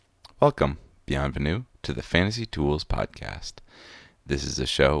Welcome, bienvenue, to the Fantasy Tools Podcast. This is a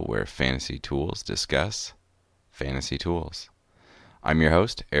show where fantasy tools discuss fantasy tools. I'm your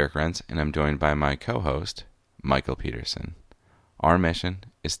host, Eric Rentz, and I'm joined by my co-host, Michael Peterson. Our mission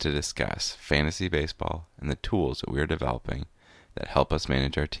is to discuss fantasy baseball and the tools that we are developing that help us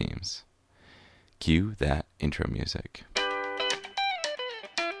manage our teams. Cue that intro music.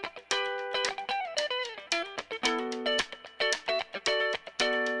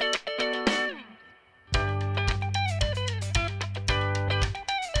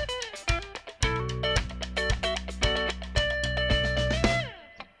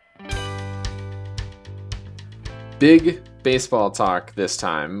 Big baseball talk this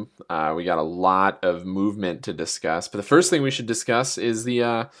time. We got a lot of movement to discuss, but the first thing we should discuss is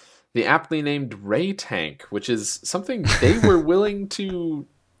the aptly named Ray Tank, which is something they were willing to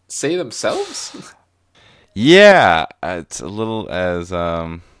say themselves. Yeah, it's a little as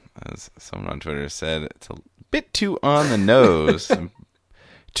someone on Twitter said, it's a bit too on the nose.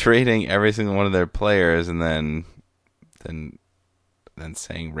 Trading every single one of their players and then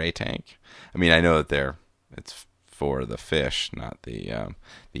saying Ray Tank. I mean, I know that it's for the fish, not the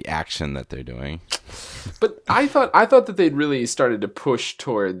action that they're doing. But I thought that they'd really started to push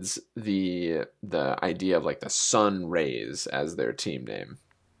towards the idea of like the Sun Rays as their team name.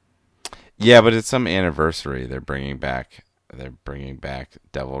 Yeah, but it's some anniversary. They're bringing back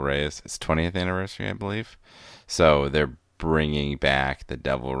Devil Rays. It's 20th anniversary, I believe. So they're bringing back the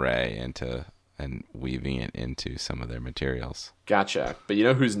Devil Ray and weaving it into some of their materials. Gotcha. But you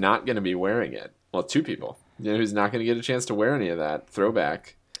know who's not going to be wearing it? Well, two people. You know who's not going to get a chance to wear any of that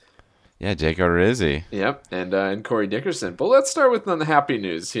throwback? Yeah, Jake Odorizzi. Yep, and Corey Dickerson. But let's start with the happy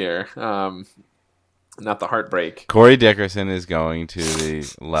news here. Not the heartbreak. Corey Dickerson is going to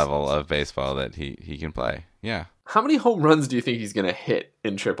the level of baseball that he can play. Yeah. How many home runs do you think he's going to hit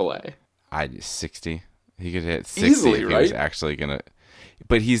in AAA? 60. He could hit 60 Easily, if he right? was actually going to.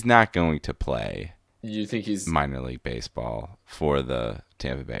 But he's not going to play. You think he's minor league baseball for the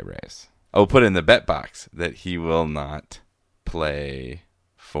Tampa Bay Rays? I will put in the bet box that he will not play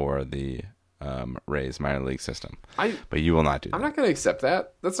for the Rays minor league system. But you will not do that. I'm not going to accept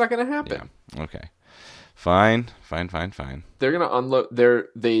that. That's not going to happen. Yeah. Okay. Fine. They're going to unload.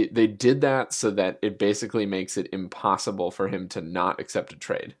 They did that so that it basically makes it impossible for him to not accept a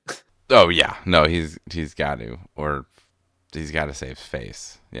trade. Oh yeah, no, he's got to, or he's got to save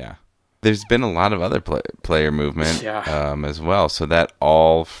face. Yeah. There's been a lot of other player movement as well, so that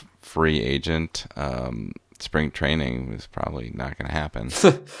all free agent spring training was probably not going to happen.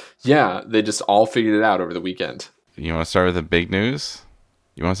 Yeah, they just all figured it out over the weekend. You want to start with the big news?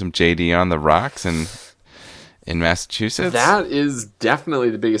 You want some JD on the rocks in Massachusetts? That is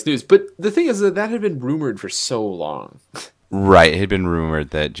definitely the biggest news. But the thing is that had been rumored for so long. Right. It had been rumored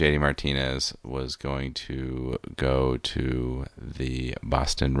that JD Martinez was going to go to the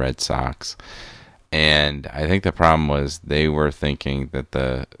Boston Red Sox. And I think the problem was they were thinking that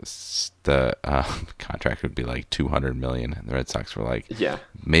the contract would be like $200 million. And the Red Sox were like,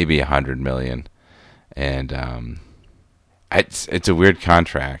 maybe $100 million. And it's a weird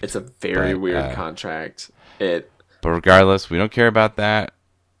contract. It's a very weird contract. But regardless, we don't care about that.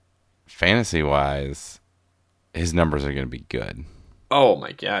 Fantasy-wise, his numbers are going to be good. Oh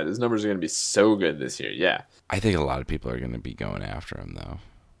my God, his numbers are going to be so good this year. Yeah. I think a lot of people are going to be going after him, though.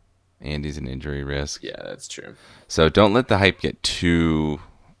 Andy's an injury risk. Yeah, that's true. So don't let the hype get too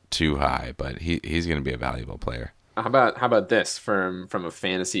high, but he's going to be a valuable player. How about this from a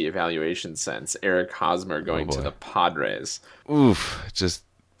fantasy evaluation sense? Eric Hosmer going to the Padres. Oof, just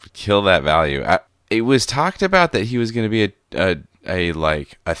kill that value. It was talked about that he was going to be a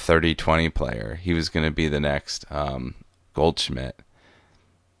 30-20 player. He was going to be the next Goldschmidt.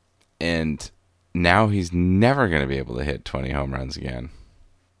 And now he's never going to be able to hit 20 home runs again.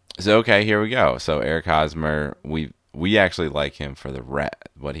 So, okay, here we go. So, Eric Hosmer, we actually like him for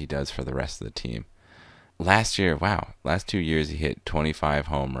what he does for the rest of the team. Last 2 years he hit 25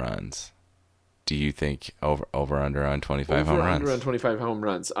 home runs. Do you think over under on 25 home runs? Over on 25 home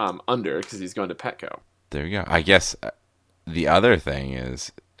runs. Under, because he's going to Petco. There you go. I guess the other thing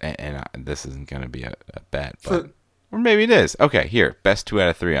is, and this isn't going to be a bet, but or maybe it is. Okay, here, best 2 out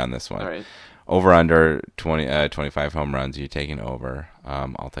of 3 on this one. All right. Over under 25 home runs. You're taking over.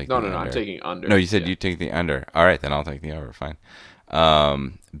 I'll take the under. No, I'm taking under. No, you said you take the under. All right, then I'll take the over. Fine.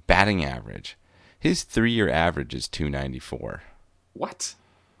 Batting average. His 3-year average is .294. What?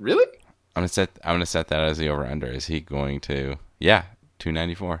 Really? I'm gonna set that as the over under. Is he going to? Yeah,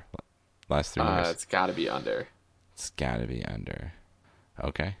 .294 last 3 years. It's got to be under. It's got to be under.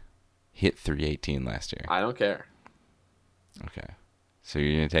 Okay. Hit .318 last year. I don't care. Okay. So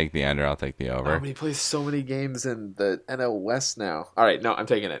you're going to take the under, I'll take the Oh, over. but he plays so many games in the NL West now. All right, no, I'm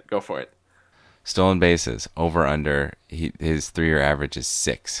taking it. Go for it. Stolen bases, over under. His 3-year average is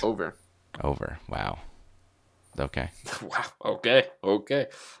 6. Over. Over. Wow. Okay. Wow. Okay. Okay.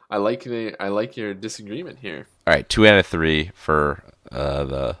 I like your disagreement here. All right, 2 out of 3 for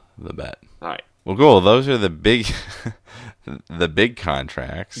the bet. All right. Well, cool. Those are the big the big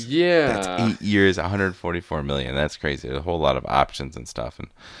contracts. That's Yeah. 8 years, 144 million. That's crazy. There's a whole lot of options and stuff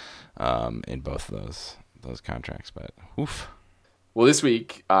in both of those contracts, but oof. Well, this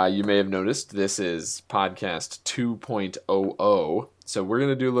week, you may have noticed this is podcast 2.00. So we're going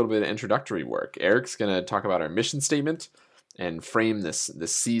to do a little bit of introductory work. Eric's going to talk about our mission statement and frame this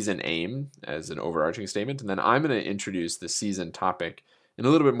season aim as an overarching statement. And then I'm going to introduce the season topic in a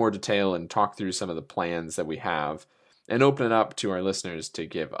little bit more detail and talk through some of the plans that we have and open it up to our listeners to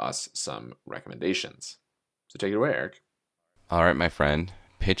give us some recommendations. So take it away, Eric. All right, my friend.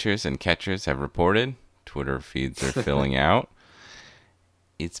 Pitchers and catchers have reported. Twitter feeds are filling out.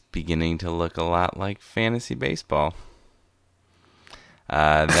 It's beginning to look a lot like fantasy baseball.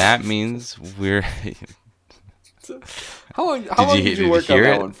 That means we're. How long did you work on hear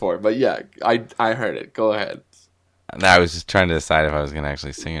that it? one for? But yeah, I heard it. Go ahead. I was just trying to decide if I was going to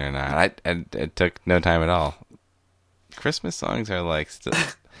actually sing it or not. It took no time at all. Christmas songs are like still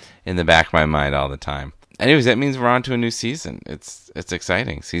in the back of my mind all the time. Anyways, that means we're on to a new season. It's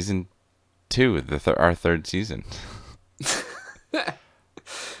exciting. Season 2, our third season.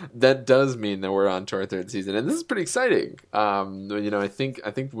 That does mean that we're on to our third season, and this is pretty exciting. I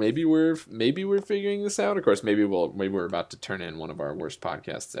think maybe we're figuring this out. Of course, maybe we're about to turn in one of our worst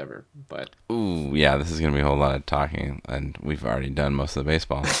podcasts ever. But Ooh, yeah, this is going to be a whole lot of talking, and we've already done most of the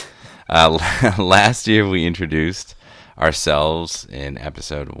baseball. Last year, we introduced ourselves in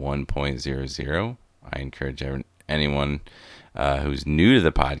episode 1.00. I encourage anyone who's new to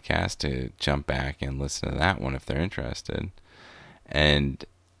the podcast to jump back and listen to that one if they're interested. And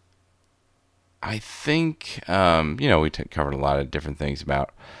I think, we covered a lot of different things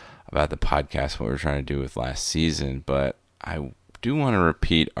about the podcast, what we're trying to do with last season, but I do want to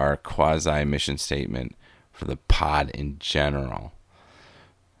repeat our quasi-mission statement for the pod in general.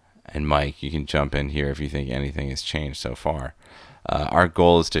 And Mike, you can jump in here if you think anything has changed so far. Our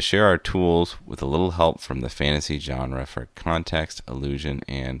goal is to share our tools with a little help from the fantasy genre for context, illusion,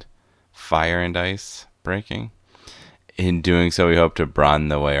 and fire and ice breaking. In doing so, we hope to broaden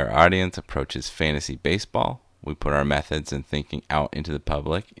the way our audience approaches fantasy baseball. We put our methods and thinking out into the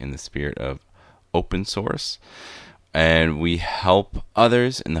public in the spirit of open source. And we help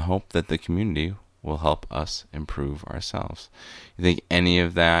others in the hope that the community will help us improve ourselves. You think any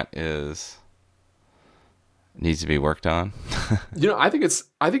of that needs to be worked on? I think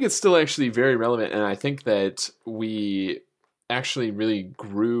it's still actually very relevant, and I think that we actually really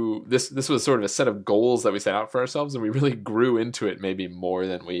grew. This was sort of a set of goals that we set out for ourselves, and we really grew into it maybe more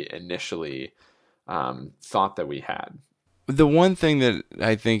than we initially thought that we had. The one thing that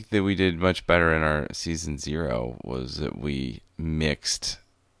I think that we did much better in our season 0 was that we mixed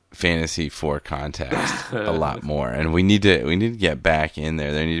fantasy for context a lot more, and we need to get back in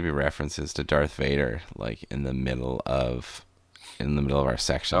there. There need to be references to Darth Vader like in the middle of our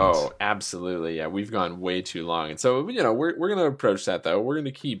sections. Oh, absolutely. Yeah, we've gone way too long. And so, we're going to approach that though. We're going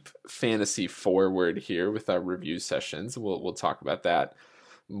to keep fantasy forward here with our review sessions. We'll talk about that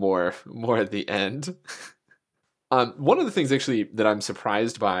more at the end. One of the things actually that I'm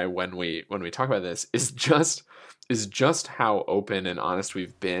surprised by when we talk about this is just how open and honest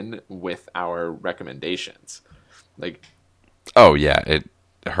we've been with our recommendations. Like, oh yeah, it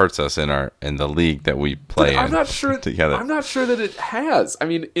hurts us in the league that we play I'm not sure together. I'm not sure that it has. I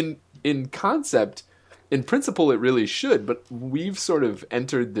mean, in concept, in principle, it really should. But we've sort of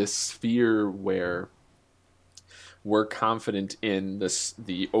entered this sphere where we're confident in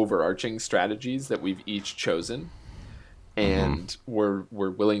the overarching strategies that we've each chosen, and we're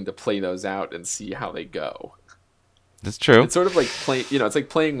willing to play those out and see how they go. That's true. It's sort of like playing. It's like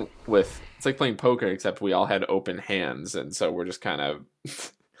playing poker, except we all had open hands, and so we're just kind of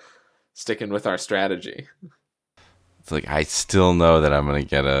sticking with our strategy. It's like I still know that I'm gonna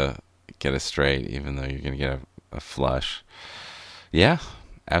get a straight, even though you're gonna get a flush. Yeah,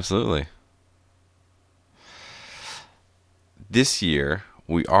 absolutely. This year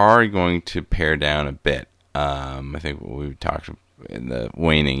we are going to pare down a bit. I think we talked in the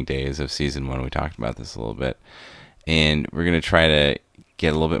waning days of season 1. We talked about this a little bit, and we're gonna try to get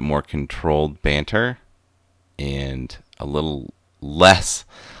a little bit more controlled banter and a little less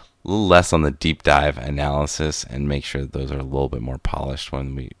on the deep dive analysis, and make sure that those are a little bit more polished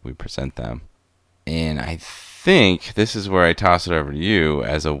when we present them. And I think this is where I toss it over to you.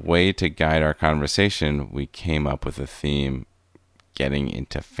 As a way to guide our conversation, we came up with a theme, getting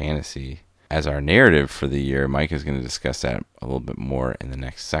into fantasy as our narrative for the year. Mike is going to discuss that a little bit more in the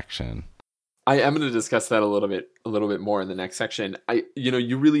next section. I am going to discuss that a little bit more in the next section.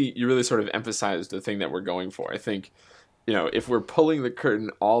 You really sort of emphasized the thing that we're going for. I think, if we're pulling the curtain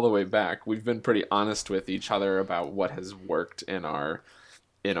all the way back, we've been pretty honest with each other about what has worked in our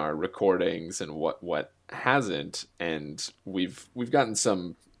recordings and what hasn't, and we've gotten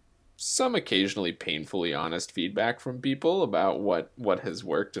some occasionally painfully honest feedback from people about what has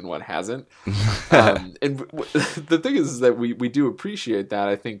worked and what hasn't. The thing is that we do appreciate that.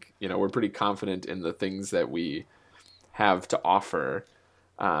 I think we're pretty confident in the things that we have to offer,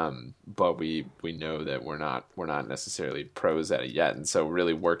 but we know that we're not necessarily pros at it yet, and so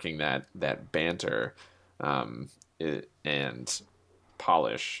really working that banter and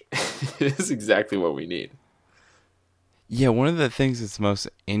polish is exactly what we need. Yeah, one of the things that's most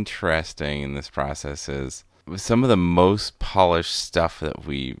interesting in this process is some of the most polished stuff that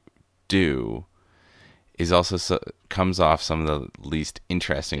we do is also comes off some of the least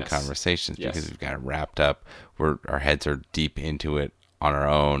interesting conversations because we've got it wrapped up. Our heads are deep into it on our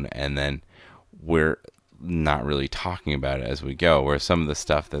own, and then we're not really talking about it as we go. Where some of the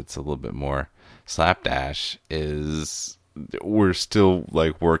stuff that's a little bit more slapdash is we're still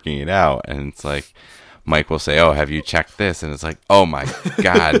like working it out, and it's like Mike will say, "Oh, have you checked this?" And it's like, "Oh my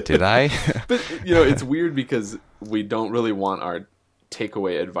God, did I?" But it's weird because we don't really want our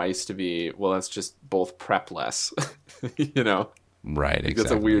takeaway advice to be, well, let's just both prep less. Right, exactly.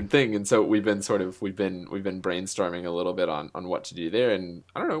 That's a weird thing, and so we've been brainstorming a little bit on what to do there, and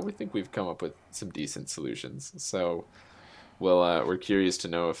I don't know, we think we've come up with some decent solutions. So we're curious to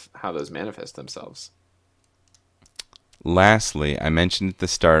know how those manifest themselves. Lastly, I mentioned at the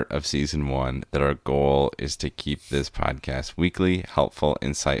start of season 1 that our goal is to keep this podcast weekly, helpful,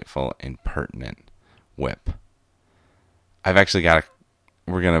 insightful, and pertinent. WHIP. I've actually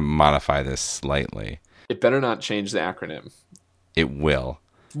we're going to modify this slightly. It better not change the acronym. It will.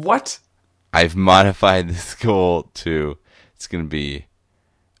 What? I've modified this goal to, it's going to be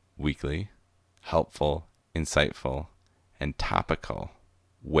weekly, helpful, insightful, and topical.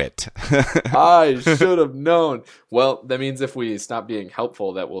 Wit. I should have known. Well, that means if we stop being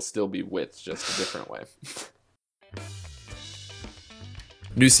helpful, that will still be wit, just a different way.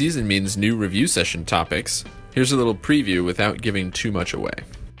 New season means new review session topics. Here's a little preview without giving too much away.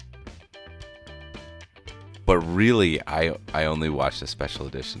 But really, I only watched a special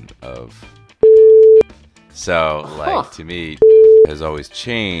edition of. So, to me, has always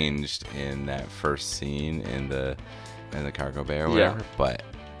changed in that first scene in the cargo bay or whatever. Yeah. But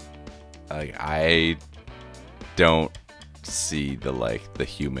I don't see the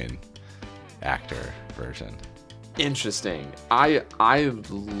human actor version. Interesting. I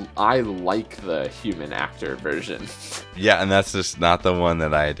like the human actor version. Yeah, and that's just not the one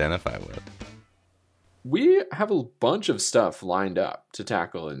that I identify with. We have a bunch of stuff lined up to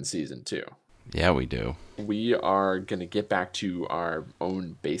tackle in season 2. Yeah, we do. We are going to get back to our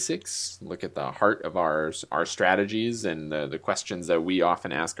own basics, look at the heart of our strategies and the questions that we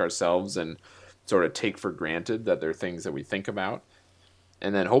often ask ourselves and sort of take for granted that they're things that we think about.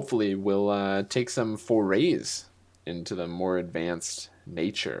 And then hopefully we'll take some forays into the more advanced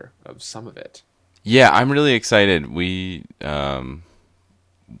nature of some of it. Yeah, I'm really excited.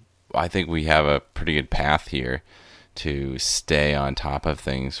 I think we have a pretty good path here to stay on top of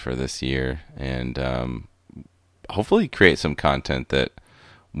things for this year and hopefully create some content that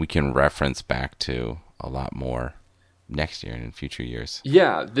we can reference back to a lot more next year and in future years.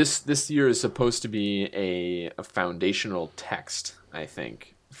 Yeah, this year is supposed to be a foundational text, I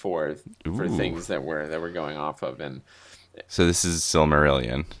think, for things that we're going off of. And so this is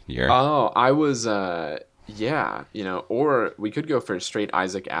Silmarillion year. Oh, I was or we could go for straight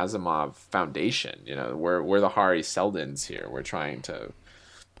Isaac Asimov foundation. We're the Hari Seldons here. We're trying to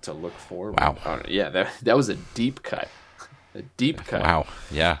look forward. Wow. Oh, yeah, that was a deep cut. A deep cut. Wow.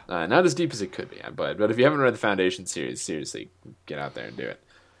 Yeah. Not as deep as it could be, but if you haven't read the Foundation series, seriously, get out there and do it.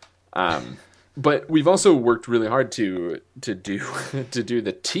 But we've also worked really hard to do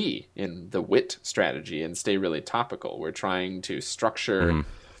the T in the wit strategy and stay really topical. We're trying to structure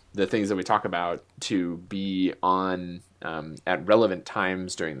the things that we talk about to be on at relevant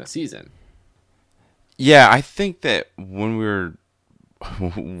times during the season. Yeah, I think that when we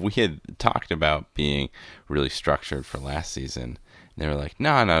had talked about being really structured for last season, and they were like,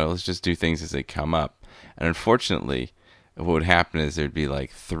 no, let's just do things as they come up. And unfortunately, what would happen is there'd be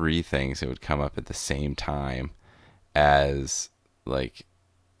 3 things that would come up at the same time as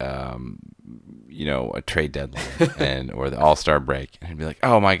a trade deadline and or the All-Star break, and I'd be like,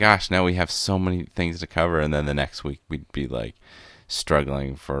 oh my gosh, now we have so many things to cover, and then the next week we'd be like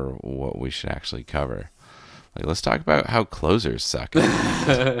struggling for what we should actually cover. Like, let's talk about how closers suck.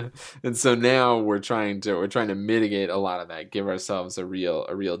 And so now we're trying to mitigate a lot of that, give ourselves a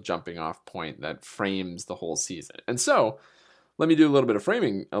real jumping off point that frames the whole season. And so let me do a little bit of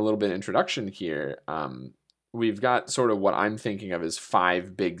framing, a little bit of introduction here. We've got sort of what I'm thinking of as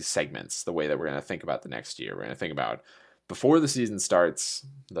 5 big segments, the way that we're going to think about the next year. We're going to think about before the season starts,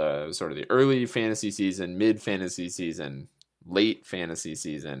 the sort of the early fantasy season, mid fantasy season, late fantasy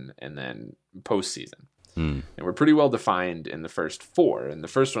season, and then postseason. And we're pretty well defined in the first 4. And the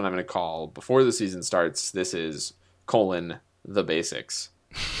first one I'm going to call before the season starts. This is : the basics.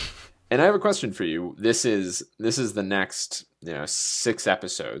 And I have a question for you. This is the next 6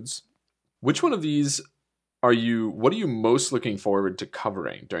 episodes. Which one of these what are you most looking forward to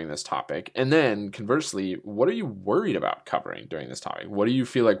covering during this topic? And then conversely, what are you worried about covering during this topic? What do you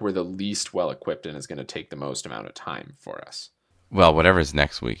feel like we're the least well equipped and is going to take the most amount of time for us? Well, whatever's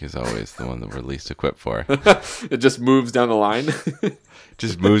next week is always the one that we're least equipped for. It just moves down the line.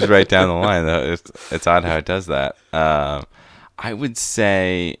 Just moves right down the line. It's odd how it does that. I would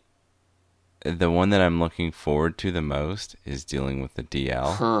say the one that I'm looking forward to the most is dealing with the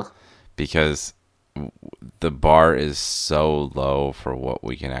DL, because the bar is so low for what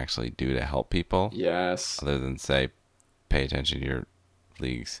we can actually do to help people. Yes. Other than, say, pay attention to your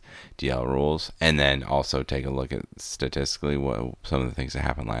league's DL rules, and then also take a look at statistically what some of the things that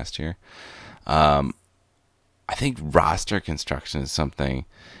happened last year. I think roster construction is something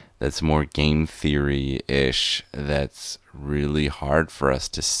that's more game theory-ish, that's really hard for us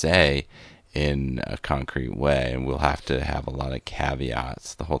to say in a concrete way, and we'll have to have a lot of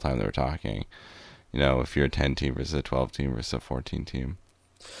caveats the whole time that we're talking. If you're a 10 team versus a 12 team versus a 14 team.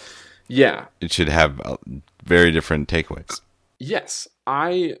 Yeah. It should have very different takeaways. Yes.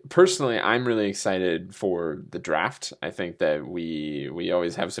 I'm really excited for the draft. I think that we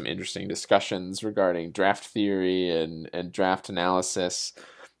always have some interesting discussions regarding draft theory and draft analysis.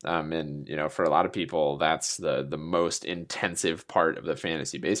 And for a lot of people, that's the most intensive part of the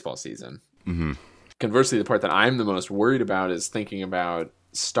fantasy baseball season. Mm-hmm. Conversely, the part that I'm the most worried about is thinking about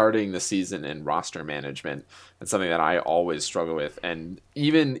starting the season in roster management. It's something that I always struggle with, and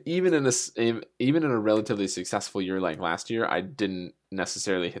even in a relatively successful year like last year, I didn't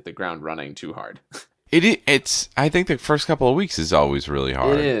necessarily hit the ground running too hard. It's I think the first couple of weeks is always really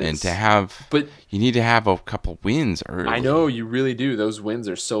hard, and you need to have a couple wins early. I know, you really do. Those wins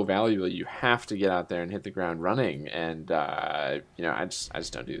are so valuable. You have to get out there and hit the ground running, and I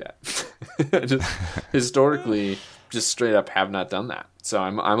just don't do that. Historically, just straight up have not done that. So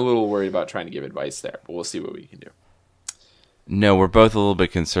I'm a little worried about trying to give advice there, but we'll see what we can do. No, we're both a little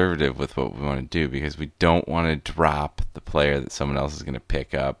bit conservative with what we want to do, because we don't want to drop the player that someone else is going to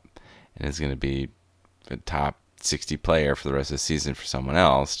pick up and is going to be a top 60 player for the rest of the season for someone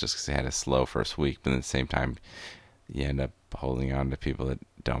else just because they had a slow first week, but at the same time you end up holding on to people that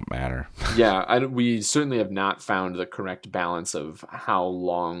don't matter. Yeah, we certainly have not found the correct balance of how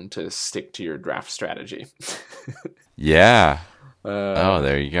long to stick to your draft strategy. Yeah.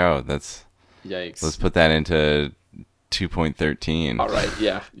 There you go. That's yikes. Let's put that into 2.13. All right.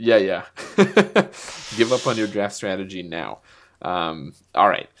 Yeah. Give up on your draft strategy now. All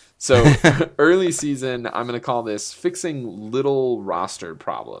right. So early season, I'm going to call this fixing little roster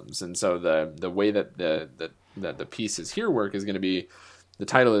problems. And so the way that the pieces here work is going to be, the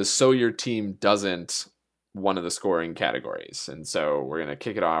title is So Your Team Doesn't one of the scoring categories. And so we're going to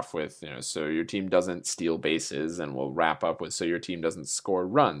kick it off with, so your team doesn't steal bases, and we'll wrap up with so your team doesn't score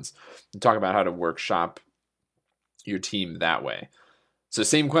runs, and talk about how to workshop your team that way. So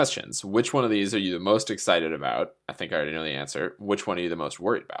same questions. Which one of these are you the most excited about? I think I already know the answer. Which one are you the most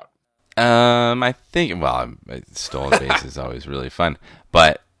worried about? I think, stolen base is always really fun,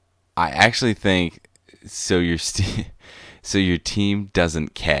 but I actually think so your team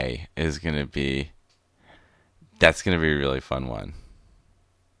doesn't K is going to be, that's going to be a really fun one,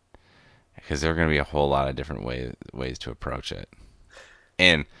 because there are going to be a whole lot of different ways to approach it.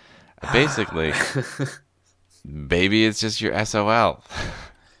 And basically, baby, it's just your SOL.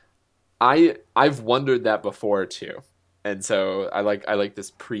 I've wondered that before too. And so I like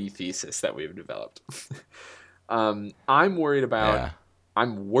this pre-thesis that we've developed. I'm worried about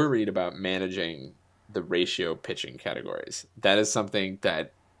managing the ratio pitching categories. That is something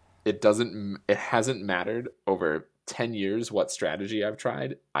that it hasn't mattered over 10 years what strategy I've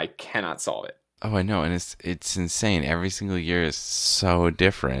tried. I cannot solve it. Oh, I know, and it's insane. Every single year is so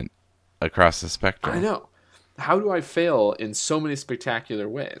different across the spectrum. I know. how do I fail in so many spectacular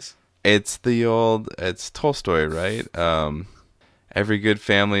ways? It's Tolstoy, right? Every good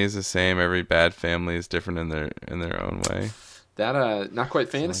family is the same. Every bad family is different in their own way. That not quite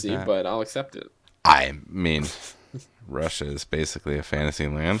Something like fantasy, that. but I'll accept it. I mean, Russia is basically a fantasy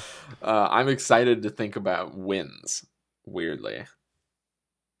land. I'm excited to think about wins. Weirdly,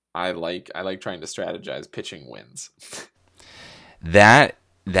 I like trying to strategize pitching wins. That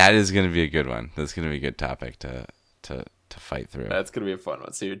is going to be a good one. That's going to be a good topic to fight through. That's gonna be a fun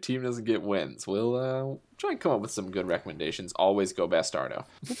one. So your team doesn't get wins. We'll try and come up with some good recommendations. Always go Bastardo.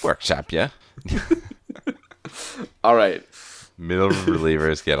 Workshop, yeah. All right, Middle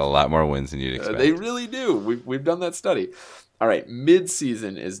relievers get a lot more wins than you'd expect. they really do. We've done that study. All right,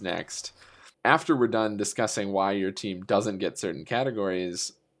 mid-season is next. After we're done discussing why your team doesn't get certain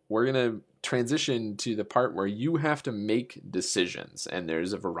categories, we're gonna transition to the part where you have to make decisions, and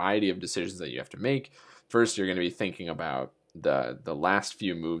there's a variety of decisions that you have to make. First, you're going to be thinking about the last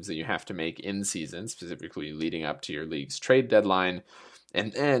few moves that you have to make in season, specifically leading up to your league's trade deadline,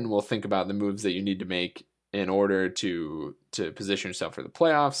 and then we'll think about the moves that you need to make in order to position yourself for the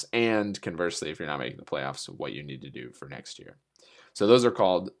playoffs, and conversely, if you're not making the playoffs, what you need to do for next year. So those are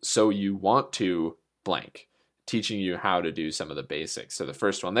called So You Want To blank, teaching you how to do some of the basics. So the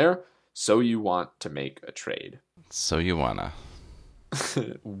first one there, so you want to make a trade. So you wanna.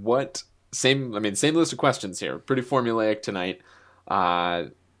 What same list of questions here. Pretty formulaic tonight.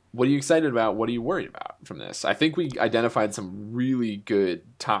 What are you excited about? What are you worried about from this? I think we identified some really good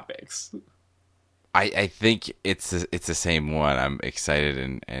topics. I think it's the same one. I'm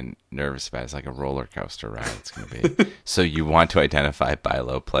excited and nervous about. It's like a roller coaster ride. It's gonna be. So you want to identify buy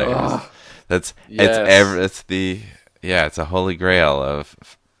low players. Ugh, That's yes. it's a holy grail of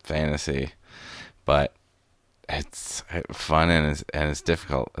fantasy, but it's fun and it's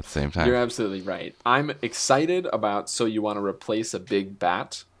difficult at the same You're time. absolutely right. I'm excited about So You Want to Replace a Big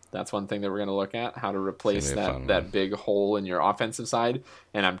Bat. That's one thing that we're going to look at, how to It's gonna replace be a fun that one. big hole in your offensive side.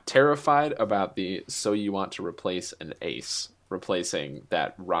 And I'm terrified about the So You Want to Replace an Ace, replacing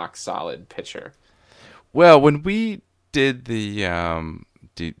that rock solid pitcher. Well, when we did the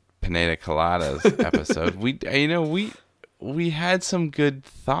Pineda Coladas episode, we had some good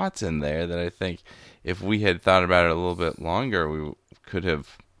thoughts in there that I think if we had thought about it a little bit longer, we could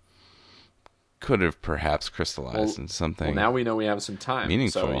have perhaps crystallized Well, in well, something now we know we have some time.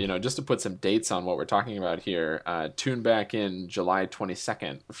 So, meaningful. just to put some dates on what we're talking about here, tune back in July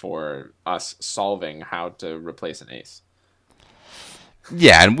 22nd for us solving how to replace an ace.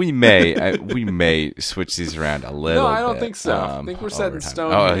 Yeah, and we may switch these around a No, little I don't bit think so. I think we're set over in time.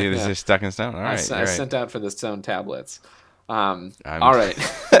 stone Oh, here. is Yeah. this stuck in stone? All right, I you're right. sent out for the stone tablets. I'm All right.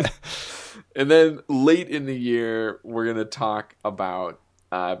 And then late in the year, we're going to talk about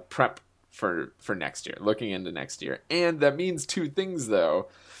prep for next year, looking into next year. And that means two things, though.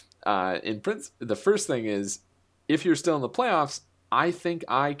 The first thing is, if you're still in the playoffs, I think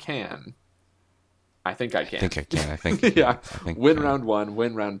I can. I think I I can. think I can. I think I can. Yeah. I think I Win can. round one,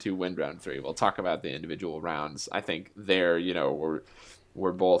 win round two, win round three. We'll talk about the individual rounds. I think there,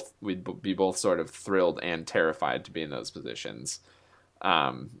 we'd be both sort of thrilled and terrified to be in those positions.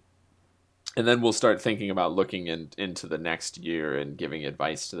 Um, and then we'll start thinking about looking into the next year and giving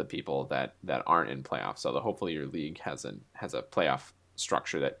advice to the people that aren't in playoffs. So hopefully your league has a playoff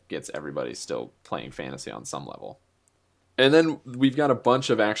structure that gets everybody still playing fantasy on some level. And then we've got a bunch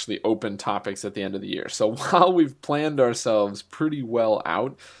of actually open topics at the end of the year. So while we've planned ourselves pretty well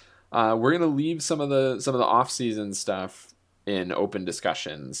out, we're gonna leave some of the off season stuff in open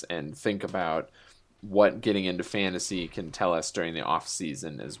discussions and think about what getting into fantasy can tell us during the off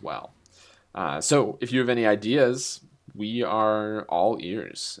season as well. So if you have any ideas, we are all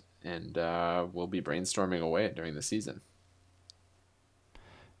ears, and we'll be brainstorming away during the season.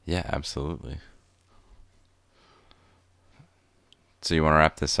 Yeah, absolutely. So you want to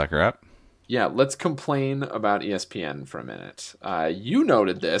wrap this sucker up? Yeah, let's complain about ESPN for a minute. You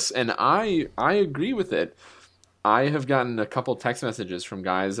noted this, and I agree with it. I have gotten a couple text messages from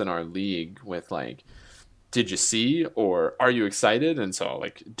guys in our league with like, "Did you see?" or "Are you excited?" And so I'll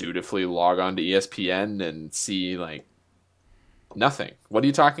like dutifully log on to ESPN and see like nothing. What are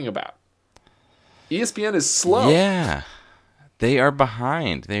you talking about? ESPN is slow. Yeah, they are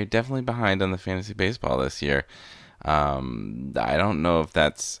behind. They're definitely behind on the fantasy baseball this year. I don't know if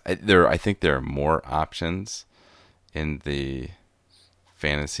that's there. I think there are more options in the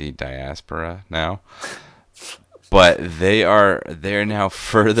fantasy diaspora now, but they're now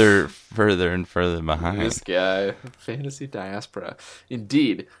further and further This behind. guy, fantasy diaspora,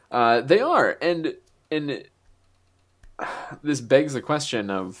 indeed, they are, and this begs the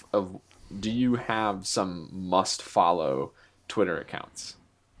question of do you have some must follow Twitter accounts?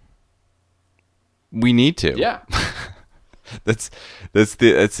 We need to. Yeah. That's that's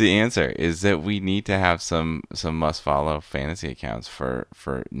the answer. Is that we need to have some must follow fantasy accounts for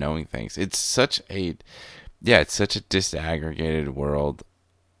knowing things. It's such a disaggregated world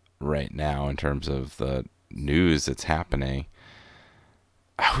right now in terms of the news that's happening.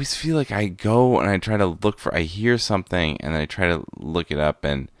 I always feel like I go and I try to I hear something and I try to look it up,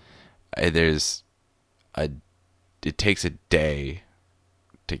 and there's a it takes a day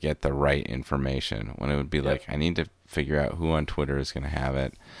to get the right information, when it would be Yep. like I need to figure out who on Twitter is going to have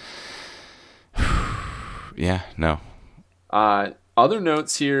it. Yeah, no. Other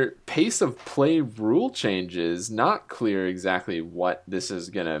notes here: pace of play rule changes. Not clear exactly what this is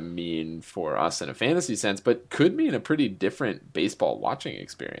gonna mean for us in a fantasy sense, but could mean a pretty different baseball watching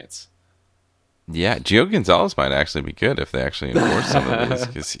experience. Yeah, Gio Gonzalez might actually be good if they actually enforce some of these,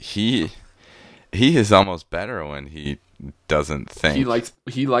 because he is almost better when he doesn't He think.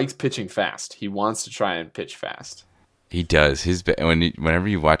 likes pitching fast. He wants to try and pitch fast. He does. Whenever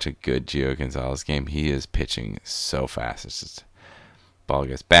you watch a good Gio Gonzalez game, he is pitching so fast. It's just ball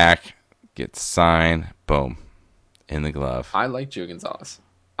gets back, gets signed, boom, in the glove. I like Gio Gonzalez.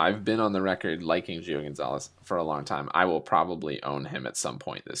 I've been on the record liking Gio Gonzalez for a long time. I will probably own him at some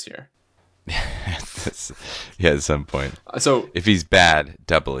point this year. Yeah, at some point. So If he's bad,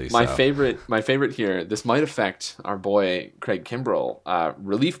 doubly my so. favorite here. This might affect our boy Craig Kimbrell.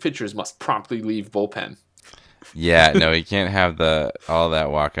 Relief pitchers must promptly leave bullpen. Yeah, no, he can't have all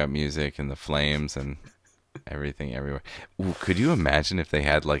that walk up music and the flames and everything everywhere. Ooh, could you imagine if they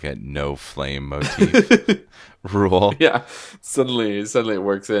had like a no flame motif rule? Yeah, suddenly it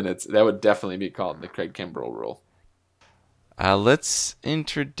works in. That would definitely be called the Craig Kimbrell rule. Let's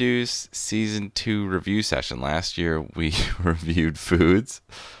introduce season 2 review session. Last year we reviewed foods.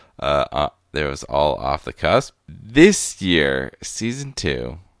 There was all off the cusp. This year, season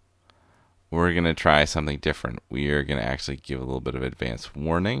 2, we're going to try something different. We are going to actually give a little bit of advance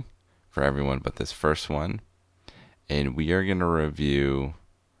warning for everyone but this first one. And we are going to review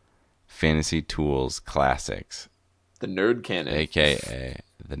Fantasy Tools Classics, The Nerd Canon. aka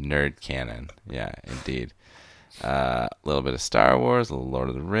the Nerd Canon. Yeah, indeed. A little bit of Star Wars, a little Lord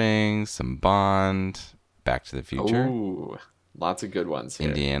of the Rings, some Bond, Back to the Future, Ooh, lots of good ones here.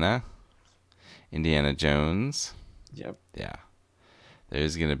 Indiana Jones. Yep. Yeah. There are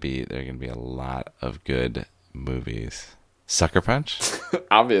gonna be a lot of good movies. Sucker Punch?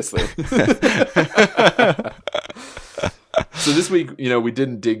 Obviously. So this week, we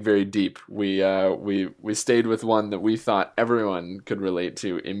didn't dig very deep. We stayed with one that we thought everyone could relate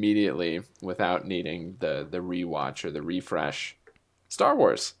to immediately without needing the rewatch or the refresh. Star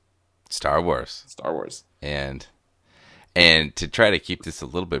Wars. Star Wars. Star Wars. And to try to keep this a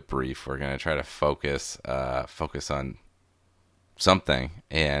little bit brief, we're gonna try to focus on something,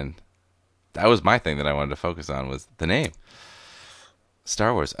 and that was my thing that I wanted to focus on, was the name.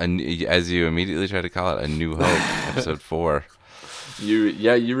 Star Wars, as you immediately tried to call it, A New Hope, episode 4.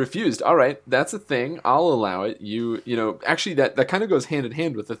 You refused. All right, that's a thing. I'll allow it. Actually, that kind of goes hand in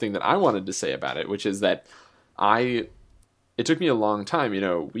hand with the thing that I wanted to say about it, which is that it took me a long time.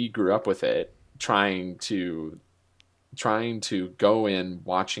 We grew up with it, trying to go in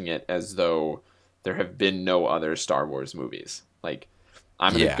watching it as though there have been no other Star Wars movies. Like,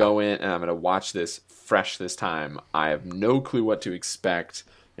 I'm going to go in and I'm going to watch this fresh this time. I have no clue what to expect.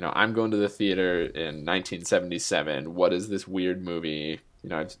 I'm going to the theater in 1977. What is this weird movie?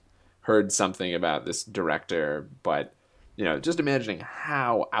 I've heard something about this director, but, just imagining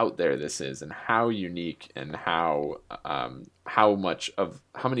how out there this is and how unique and how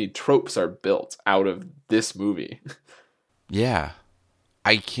many tropes are built out of this movie. Yeah,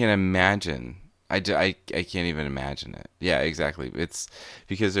 I can't imagine. I can't even imagine it. Yeah, exactly. It's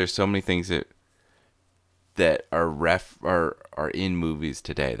because there's so many things that are in movies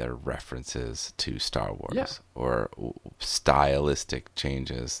today that are references to Star Wars, or stylistic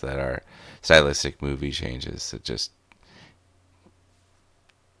changes that are stylistic movie changes that just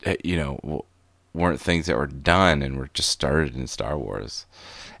weren't things that were done and were just started in Star Wars.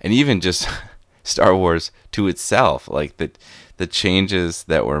 And even just Star Wars to itself, like the changes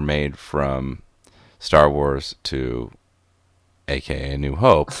that were made from Star Wars to aka New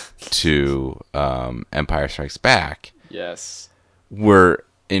Hope to Empire Strikes Back, Yes, were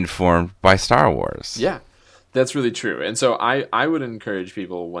informed by Star Wars. Yeah, that's really true. And so I would encourage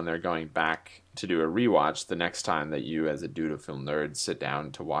people, when they're going back to do a rewatch the next time that you, as a dudophile nerd, sit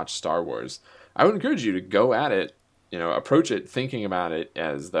down to watch Star Wars, I would encourage you to go at it, approach it thinking about it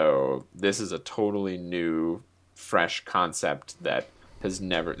as though this is a totally new, fresh concept that this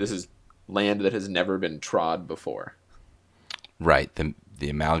is land that has never been trod before. Right. The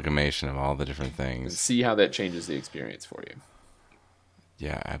amalgamation of all the different And things. see how that changes the experience for you.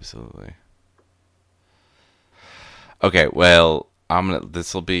 Yeah, absolutely. Okay, well,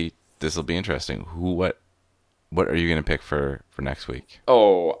 this will be interesting. What are you gonna pick for next week?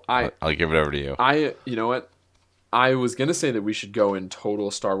 Oh, I'll give it over to you. you know what? I was gonna say that we should go in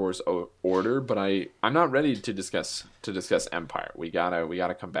total Star Wars order, but I'm not ready to discuss Empire. We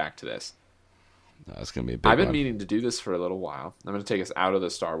gotta come back to this. No, it's gonna be a big I've been one. meaning to do this for a little while. I'm gonna take us out of the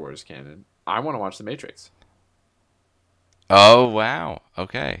Star Wars canon. I want to watch The Matrix. Oh wow.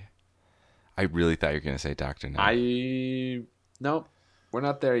 Okay. I really thought you were gonna say Doctor No. Nope, we're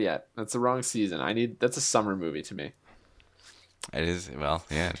not there yet. That's the wrong season. That's a summer movie to me. It is. Well,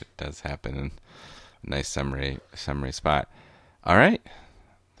 yeah, it does happen in a nice summary spot. All right,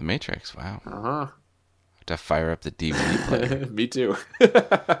 The Matrix. Wow. Uh Have to fire up the DVD player. huh. Me too.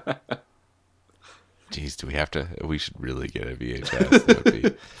 Jeez, do we have to? We should really get a VHS. That would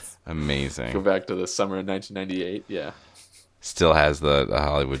be amazing. Go back to the summer of 1998. Yeah, Still has the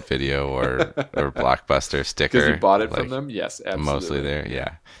Hollywood Video or Blockbuster sticker. because you bought it like, from them. Yes, absolutely. mostly there.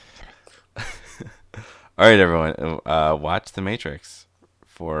 Yeah. All right, everyone. Watch The Matrix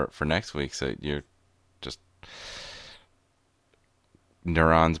for next week. So you're just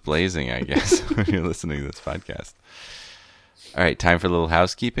neurons blazing, I guess, when you're listening to this podcast. All right, time for a little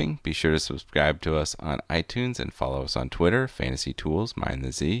housekeeping. Be sure to subscribe to us on iTunes and follow us on Twitter, Fantasy Tools, Mind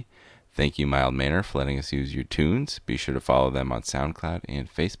the Z. Thank you, Mild Manner, for letting us use your tunes. Be sure to follow them on SoundCloud and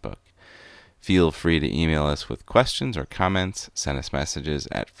Facebook. Feel free to email us with questions or comments. Send us messages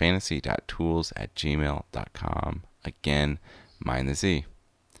at fantasy.tools@gmail.com. Again, Mind the Z.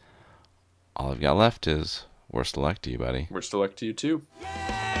 All I've got left is worst of luck to you, buddy. We're still luck to you too.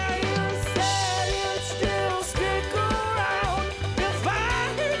 Yeah!